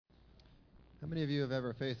How many of you have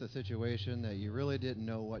ever faced a situation that you really didn't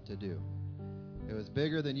know what to do? It was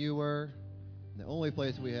bigger than you were, and the only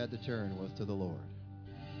place we had to turn was to the Lord.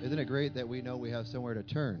 Isn't it great that we know we have somewhere to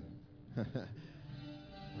turn? We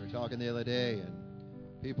were talking the other day, and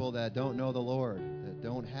people that don't know the Lord, that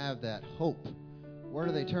don't have that hope, where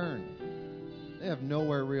do they turn? They have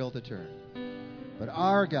nowhere real to turn. But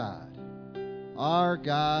our God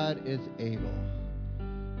is able.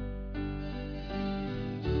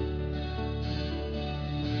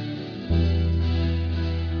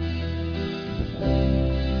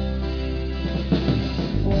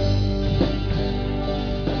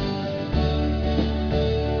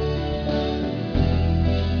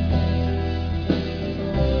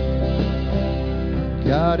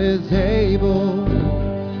 God is able,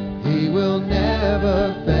 He will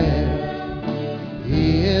never fail.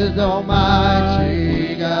 He is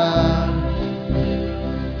Almighty God,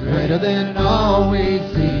 greater than all we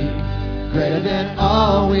seek, greater than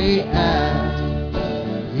all we ask.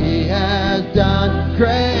 He has done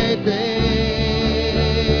great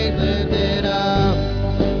things, lifted up,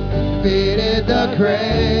 defeated the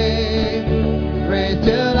grave, raised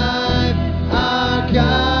to life. Our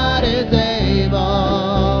God is able.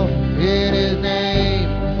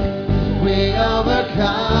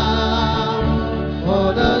 Overcome,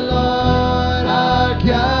 for the Lord our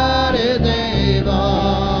God is able.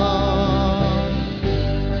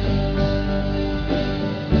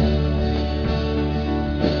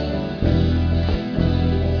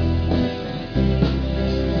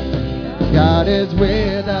 God is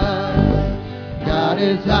with us, God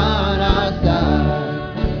is on our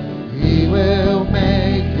side. He will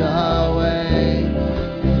make a way,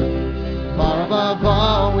 far above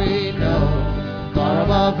all we know,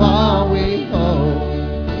 above all we hope.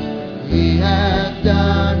 He has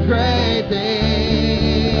done great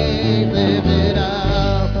things, lifted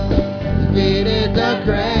up, defeated the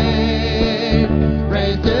grave,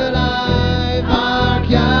 raised to life. Our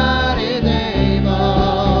God is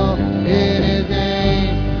able. In His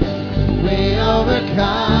name we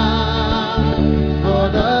overcome, for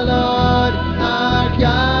the Lord our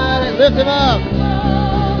God is. Lift Him up,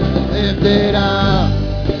 lifted up,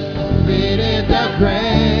 defeated the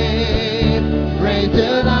grave, raised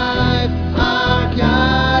to life. Our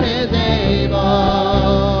God is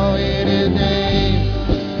able. In His name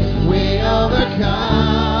we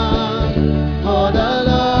overcome, for the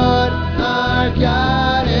Lord our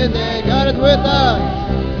God is able. God is with us.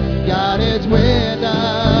 God is with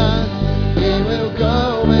us. He will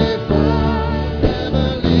go before,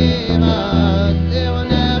 never leave us. He will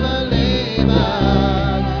never leave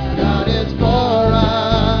us. God is for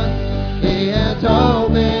us.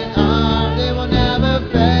 Open arms, they will never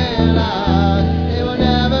fail us. They will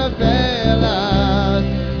never fail us.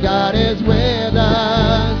 God is with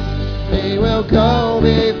us. They will go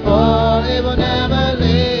before. They will never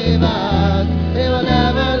leave us. They will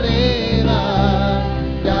never leave us.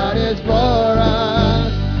 God is for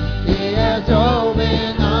us. He has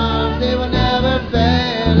open arms. They will never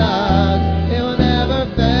fail us. They will never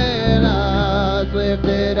fail us. Lift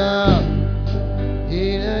it up.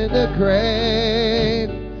 He is the grave,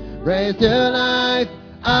 raised to life.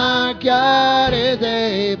 Our God is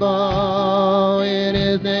able. In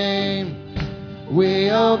His name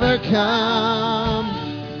we overcome,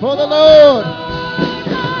 for the Lord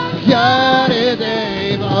God is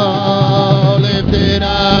able. Lifted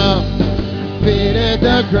up, defeated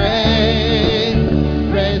the grave,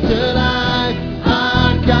 raised to life.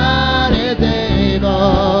 Our God is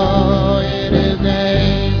able. In His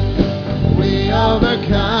name we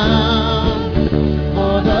overcome,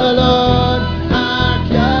 for the Lord our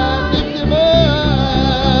God.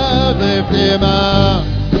 Lift Him up,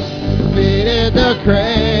 defeated the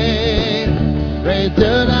grave, raised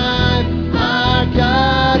to life. Our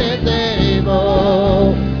God is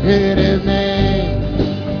able. In His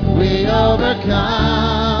name we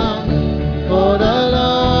overcome, for the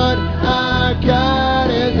Lord our God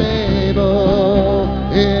is able.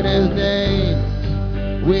 In His name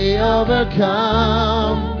we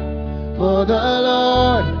overcome, for the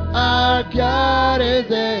Lord our God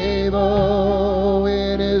is able.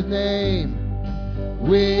 In His name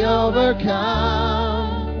we overcome,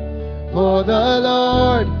 for the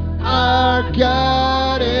Lord our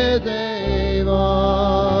God is able.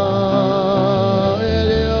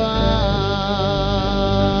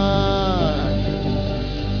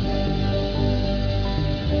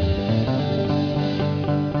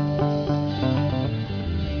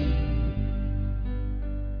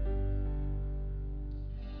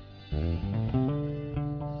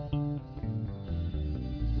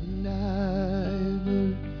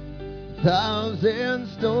 1,000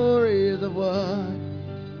 stories of what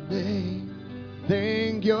they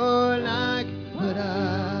think you're like, but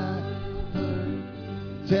I heard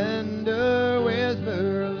tender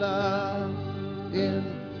whisper of love in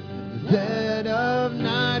the dead of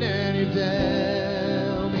night, and you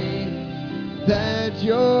tell me that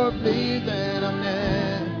you're pleased and I'm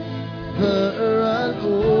never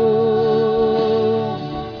alone.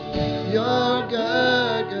 You're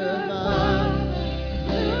good, goodbye.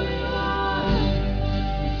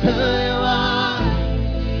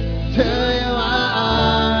 Tell you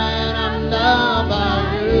are, and I'm loved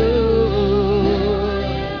by you.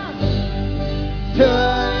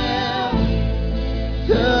 Tell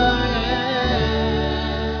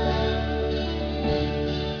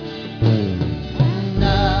and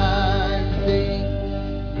I see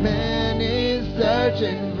many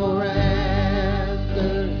searching for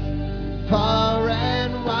answers far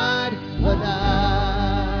and wide, but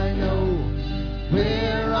I know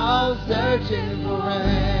we're all searching for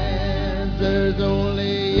answers.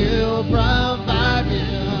 Only you provide,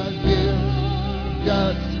 because you've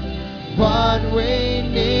got what we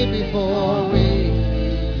need before we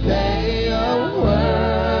say a word.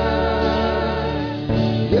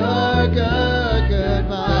 You're good,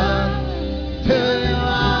 goodbye. Till you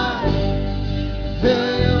are,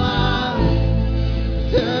 till you are,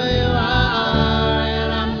 till you are,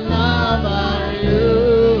 and I'm loved by you.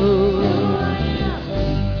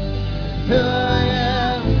 Till I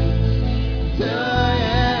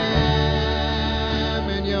am,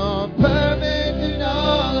 and you're perfect in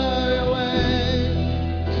all of your ways.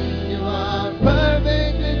 You are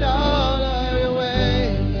perfect in all of your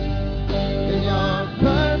ways. And you're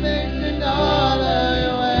perfect in all of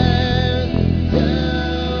your ways.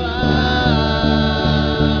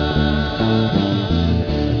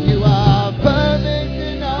 You are perfect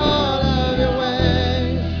in all of your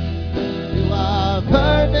ways. You are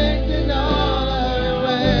perfect in all of your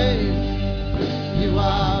ways. You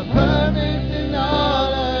are perfect in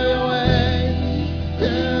all of your ways.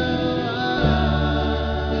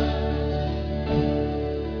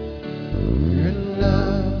 Your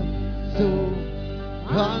love so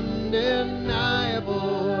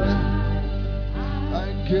undeniable, I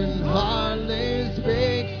can hardly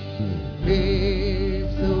speak.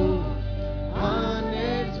 Peace so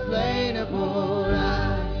unexplainable,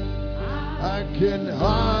 I can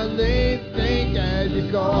hardly think as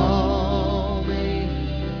you call me.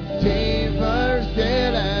 Deeper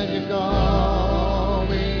still as you call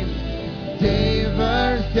me.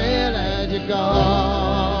 Deeper still as you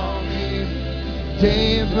call me.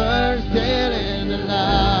 Deeper still in the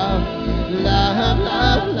love, love,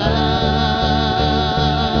 love, love.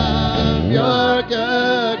 You're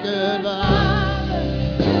good, goodbye.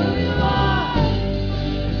 Till you are,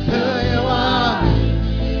 till you are,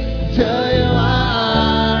 till you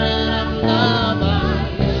are, and I'm loved by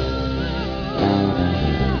you.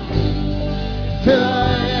 Till I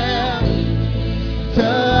am,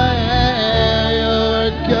 you're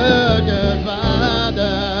good, good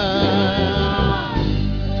Father.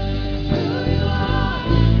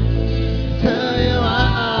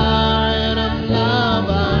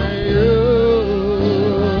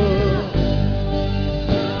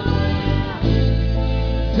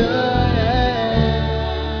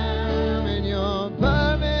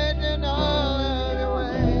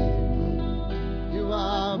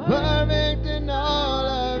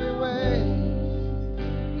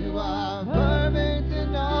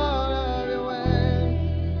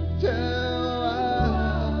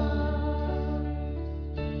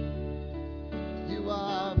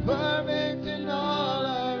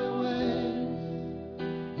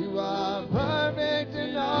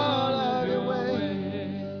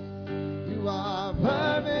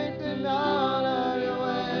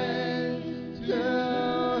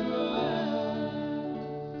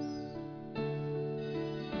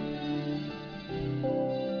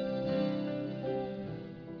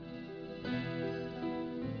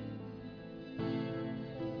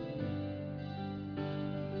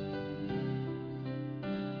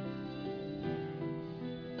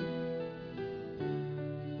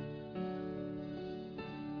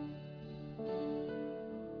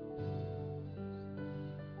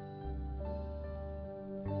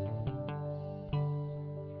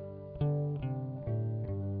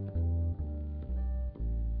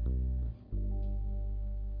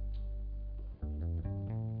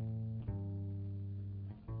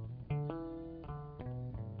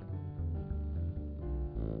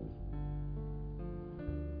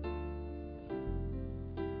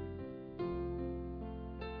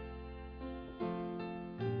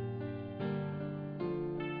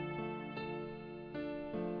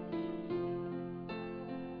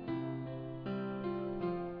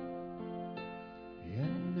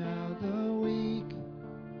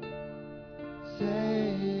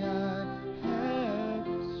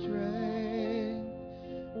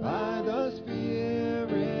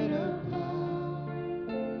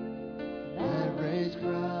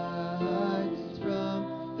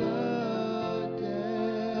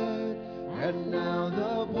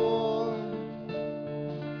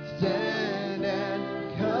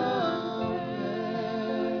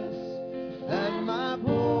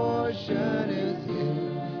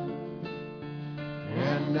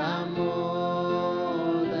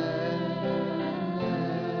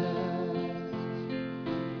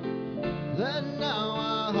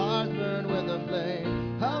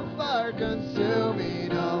 fire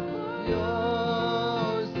consuming of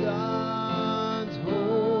your Son's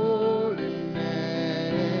holy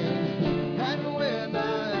name. And when the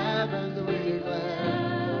heavens we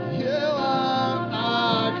declare, you are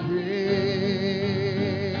our King.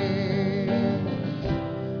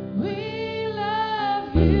 We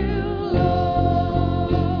love you,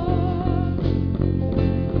 Lord.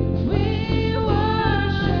 We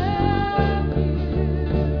worship you.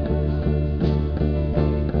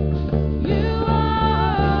 You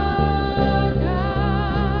are God.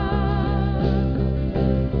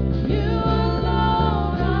 You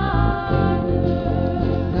alone are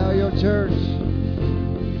good. Now your church.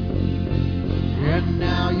 And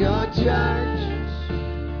now your church.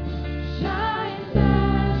 Shines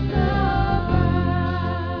as the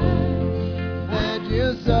light. And you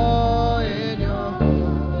saw in your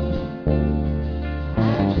heart.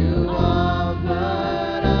 And you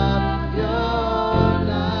offered up your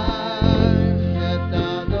life. Let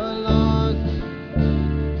now the lost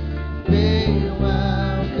be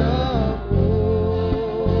welcome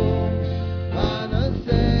home by the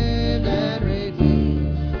saved and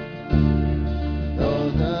redeemed.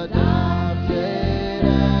 Those adopted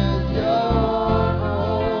as your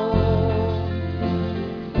own.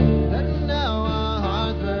 And now our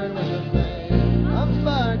hearts burn with the flame of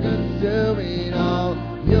fire consuming all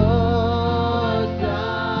your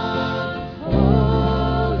Son's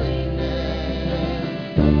holy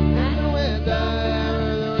name. And with the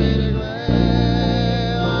heavens we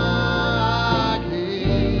declare our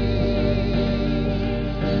King.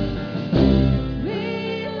 We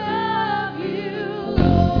love you,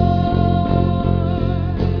 Lord.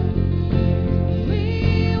 We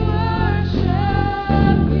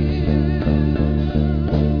worship you.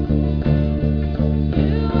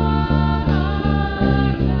 You are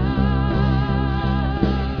our God.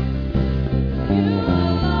 You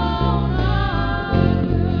alone are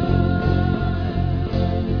good.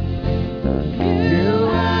 You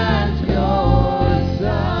ask your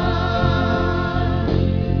Son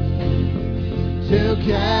to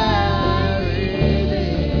carry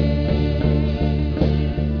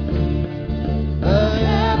the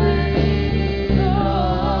heavy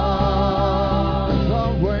cross, the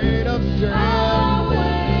weight of sin.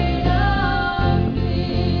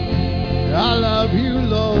 I love you,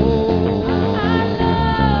 Lord.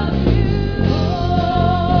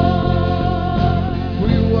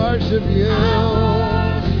 We worship you.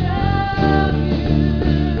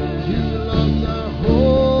 You love the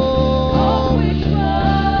whole.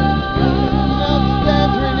 Love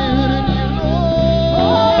stands renewed in you,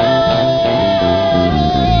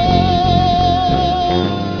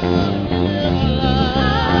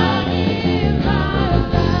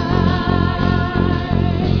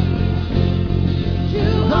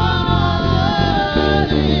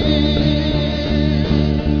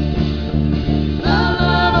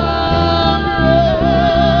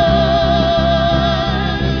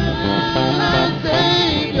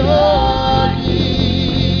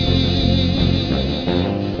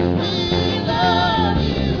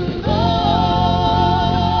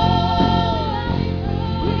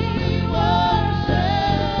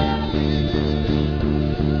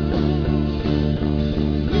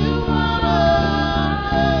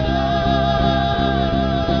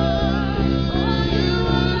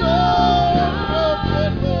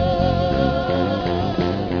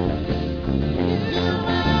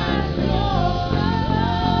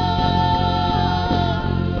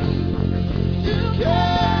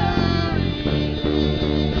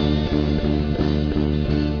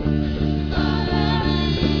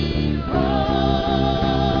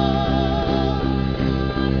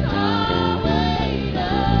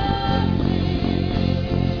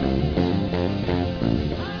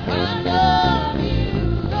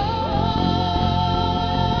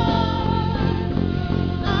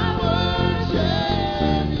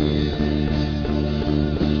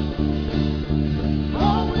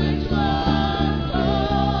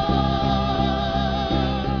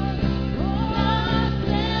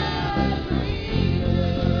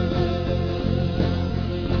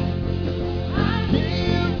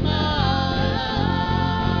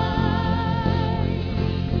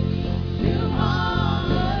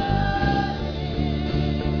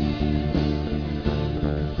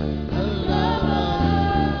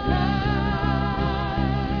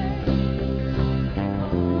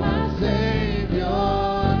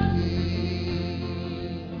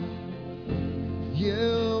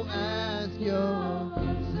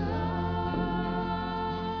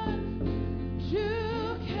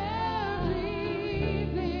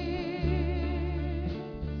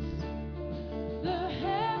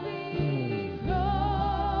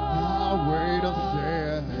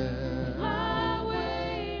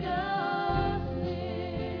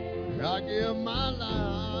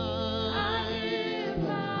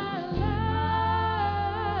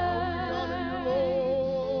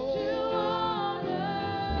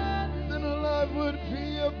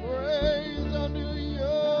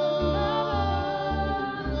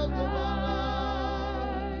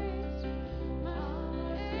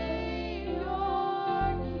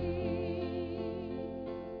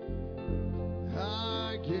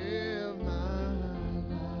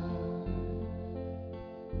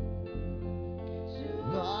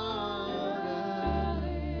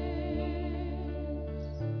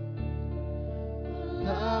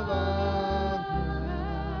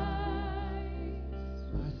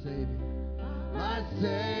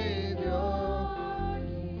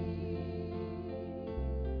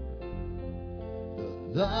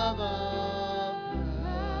 love of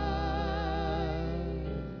Christ,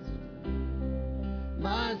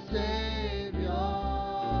 my Savior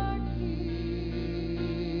King.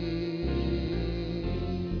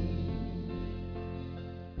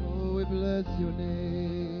 Oh, we bless your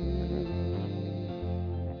name.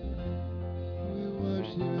 We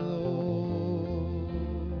worship you, Lord.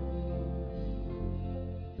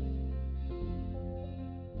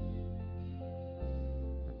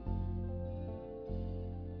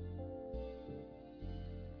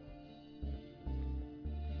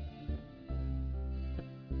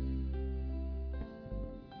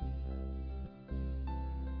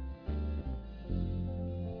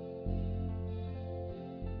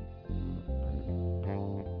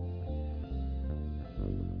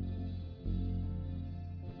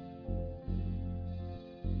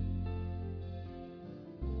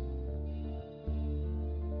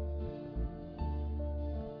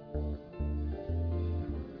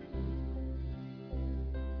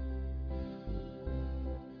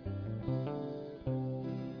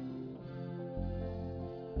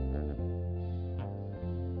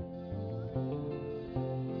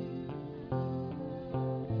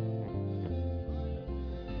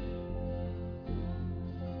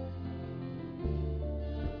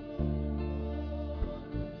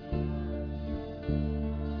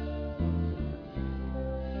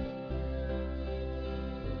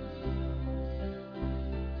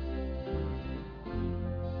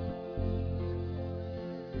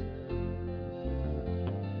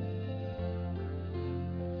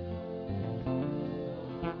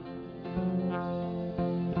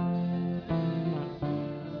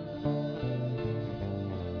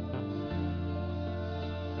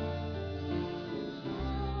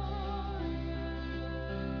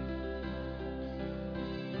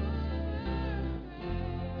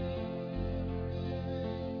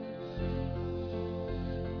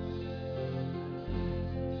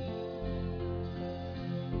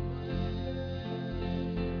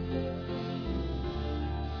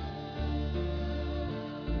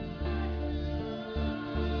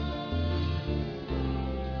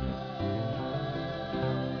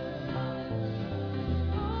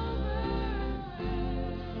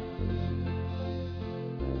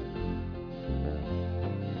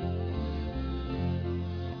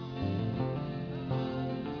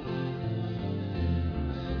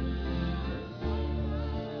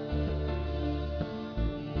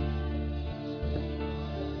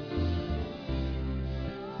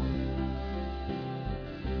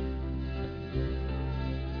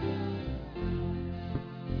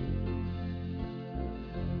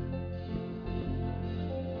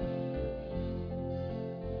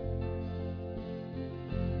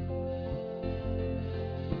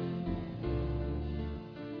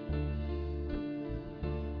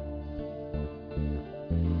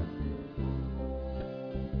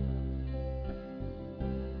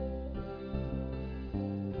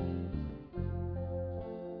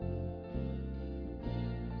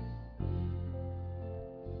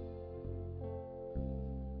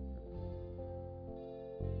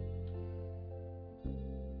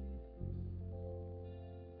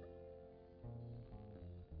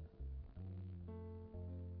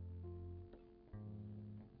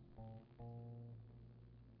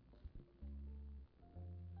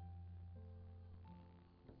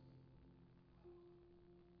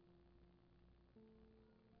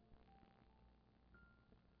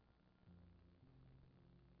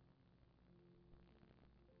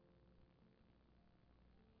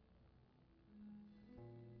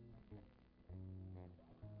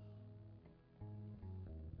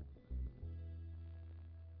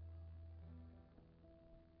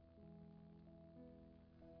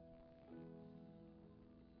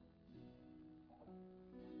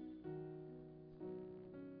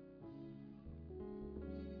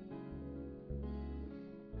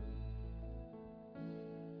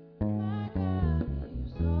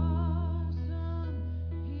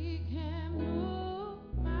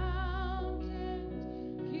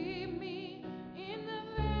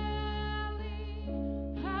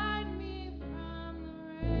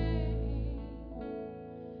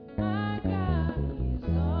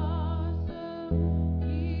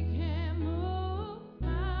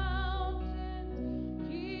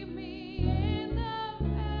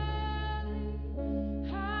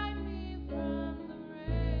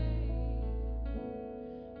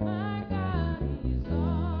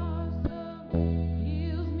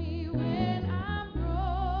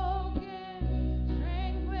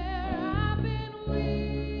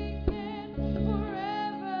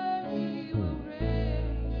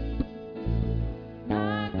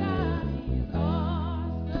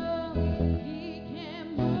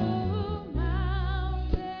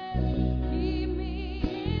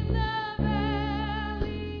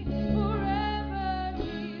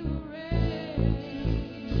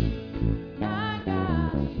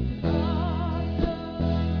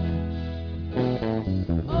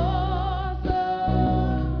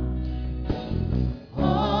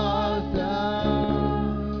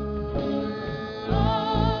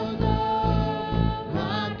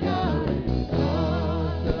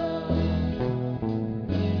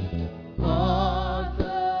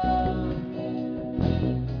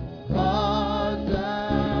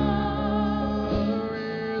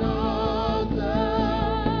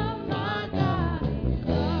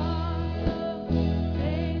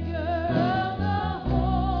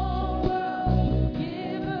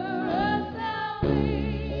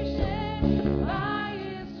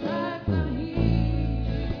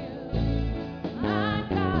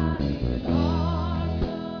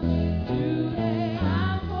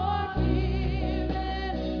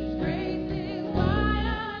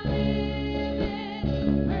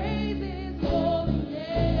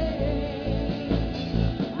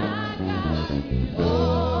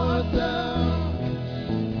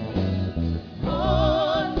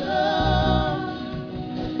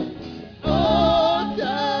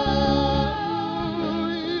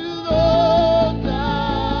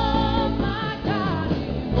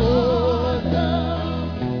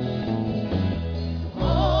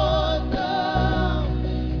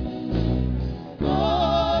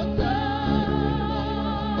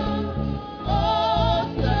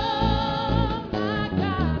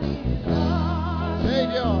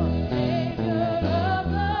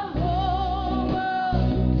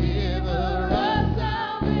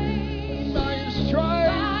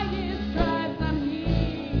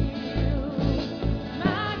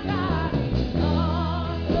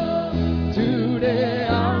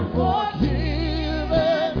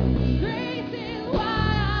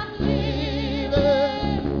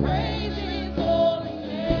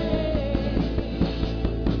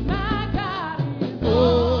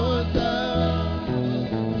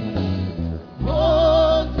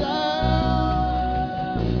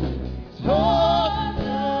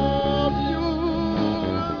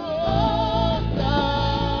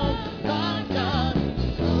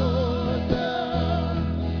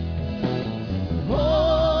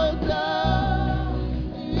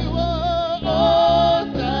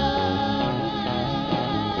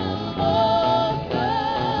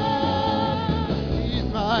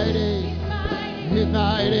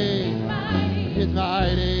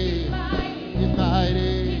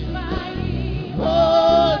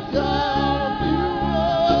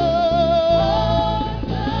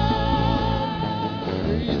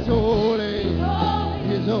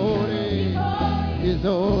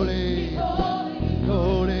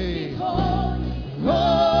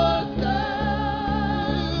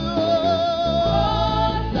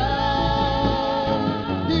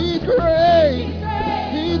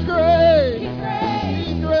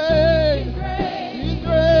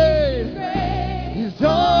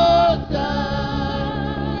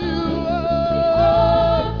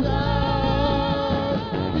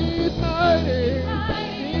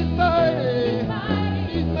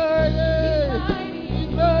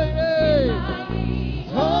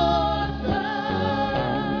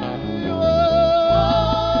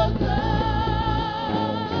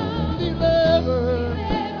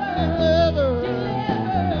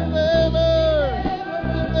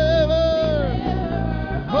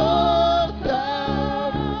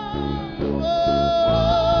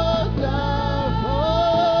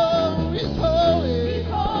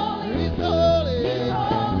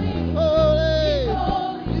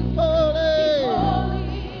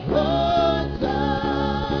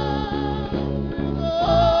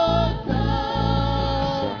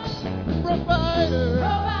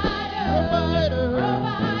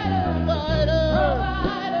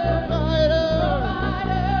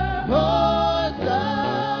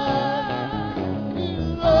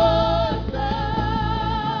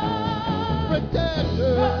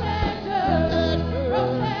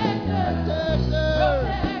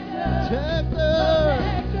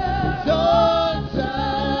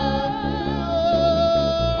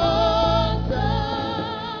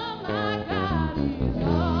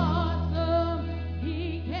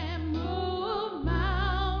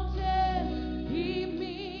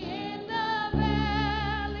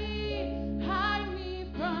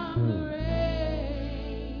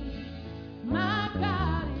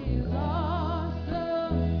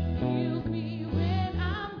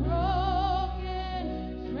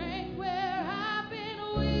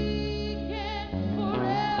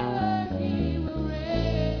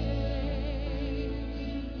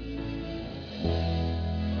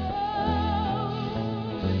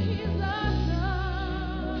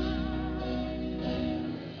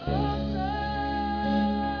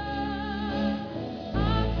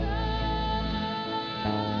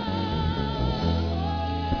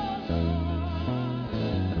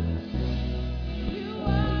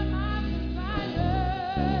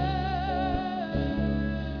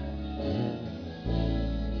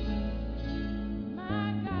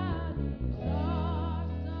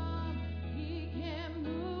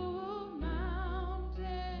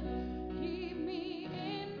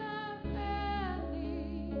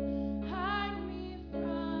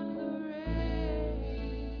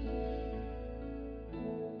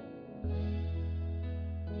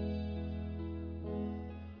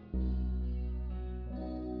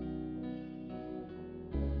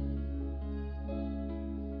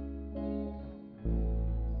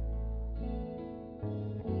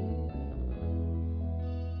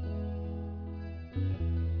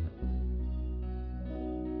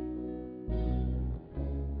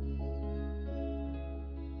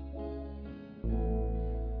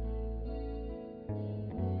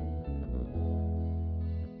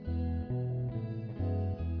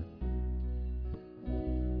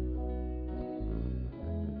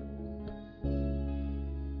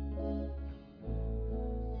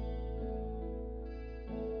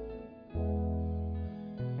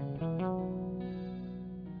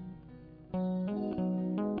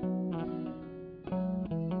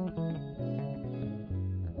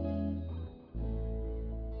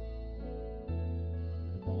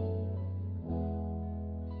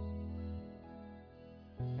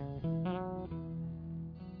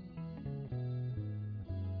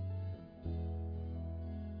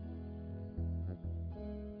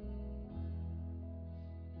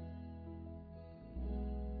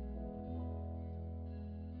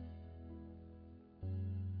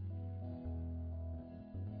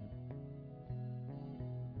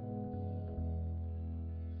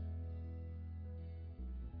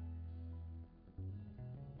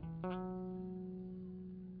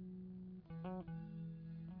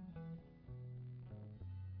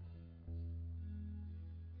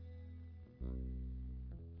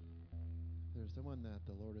 there's someone that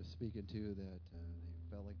the Lord is speaking to that they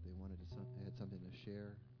felt like they had something to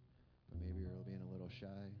share, but maybe you're being a little shy,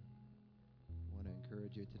 I want to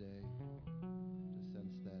encourage you today to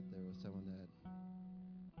sense that there was someone that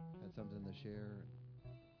had something to share.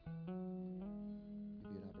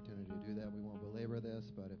 Give you an opportunity to do that. We won't belabor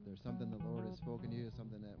this, but if there's something the Lord has spoken to you,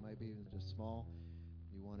 something that might be just small,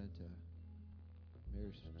 you wanted to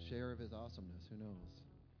maybe share of His awesomeness, who knows?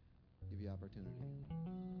 Give you opportunity. So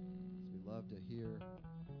we love to hear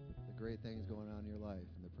the great things going on in your life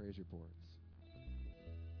and the praise reports. Is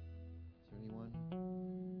there anyone?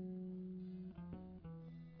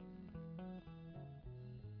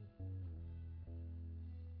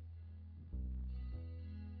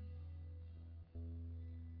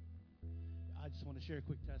 I just want to share a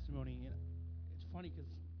quick testimony. You know, it's funny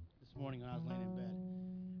because this morning when I was laying in bed,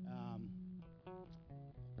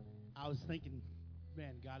 I was thinking,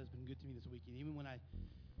 man, God has been good to me this week. And even when I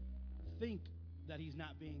think that He's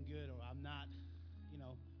not being good or I'm not,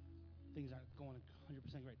 things aren't going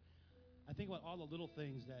 100% great, I think about all the little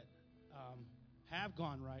things that have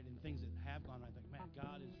gone right and things that have gone right. Like, man,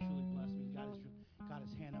 God has truly blessed me. God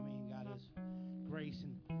has hand on me, and God has grace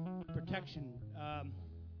and protection.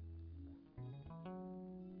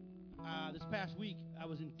 This past week, I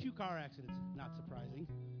was in 2 car accidents. Not surprising.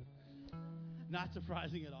 Not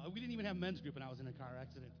surprising at all. We didn't even have men's group, and I was in a car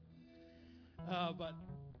accident. But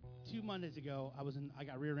 2 Mondays ago, I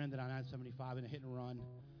got rear-ended on I-75 in a hit and run.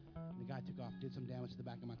 And the guy took off, did some damage to the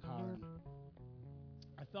back of my car. And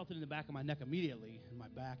I felt it in the back of my neck immediately, in my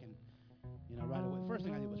back. And, right away, the first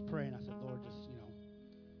thing I did was pray. And I said, Lord, just,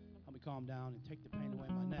 help me calm down and take the pain away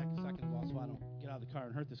in my neck. Second of all, so I don't get out of the car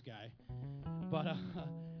and hurt this guy. But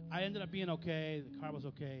I ended up being okay. The car was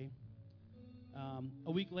okay.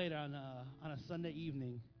 A week later, on a Monday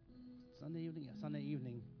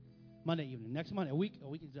evening, next Monday, a week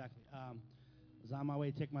exactly. I was on my way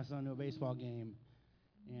to take my son to a baseball game,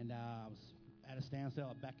 and I was at a standstill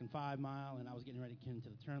at Beck and 5 Mile, and I was getting ready to get into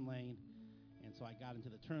the turn lane, and so I got into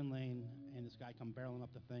the turn lane, and this guy come barreling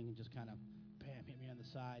up the thing and just kind of, bam, hit me on the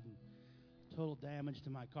side, and total damage to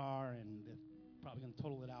my car, and they're probably going to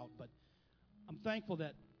total it out, but I'm thankful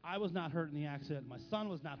that I was not hurt in the accident. My son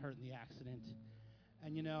was not hurt in the accident.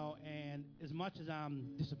 And, and as much as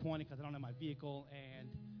I'm disappointed because I don't have my vehicle and,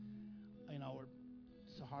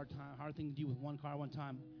 it's a hard thing to do with one car one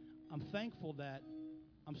time, I'm thankful that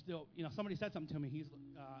I'm still, somebody said something to me. He's,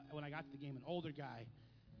 when I got to the game, an older guy,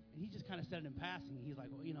 and he just kind of said it in passing. He's like,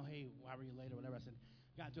 well, hey, why were you late or whatever? I said,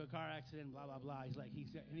 got into a car accident, blah, blah, blah. He's like,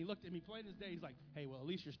 and he looked at me plain as day. He's like, hey, well, at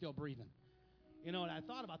least you're still breathing. And I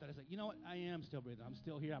thought about that. I said, you know what? I am still breathing. I'm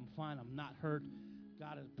still here. I'm fine. I'm not hurt.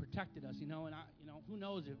 God has protected us, and who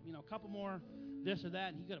knows if, a couple more this or that,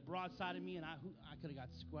 and he could have broadsided me, and I could have got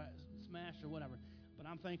smashed or whatever. But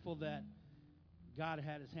I'm thankful that God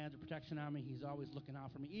had His hands of protection on me. He's always looking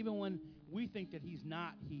out for me. Even when we think that He's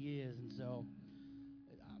not, He is. And so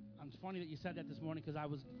it's funny that you said that this morning because I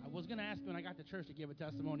was going to ask you when I got to church to give a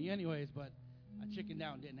testimony anyways, but I chickened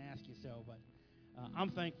out and didn't ask you so. But I'm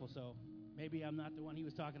thankful. So maybe I'm not the one he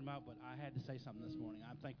was talking about, but I had to say something this morning.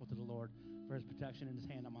 I'm thankful to the Lord for His protection and His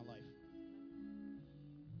hand on my life.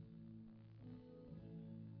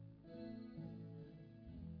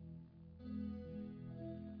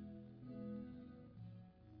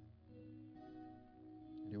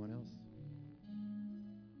 Anyone else?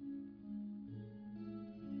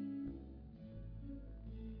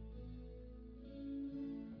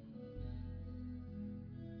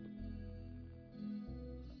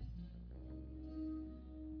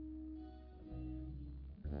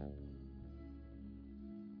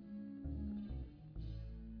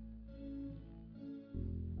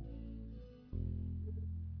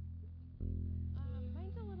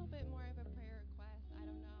 Mine's a little bit more of a prayer request. I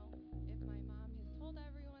don't know if my mom has told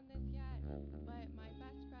everyone this yet, but my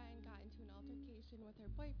best friend got into an altercation with her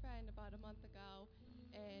boyfriend about a month ago,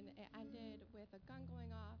 and it ended with a gun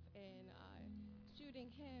going off and shooting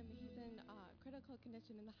him. He's in critical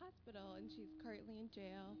condition in the hospital, and she's currently in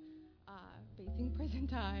jail, facing prison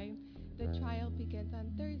time. The trial begins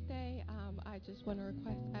on Thursday. I just want to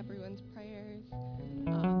request everyone's prayers.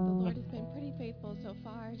 The Lord has been pretty faithful so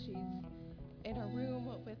far. She's in a room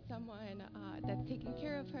with someone that's taking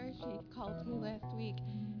care of her. She called me last week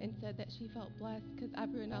and said that she felt blessed because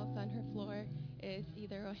everyone else on her floor is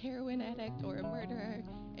either a heroin addict or a murderer,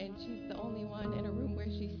 and she's the only one in a room where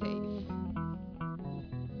she's safe.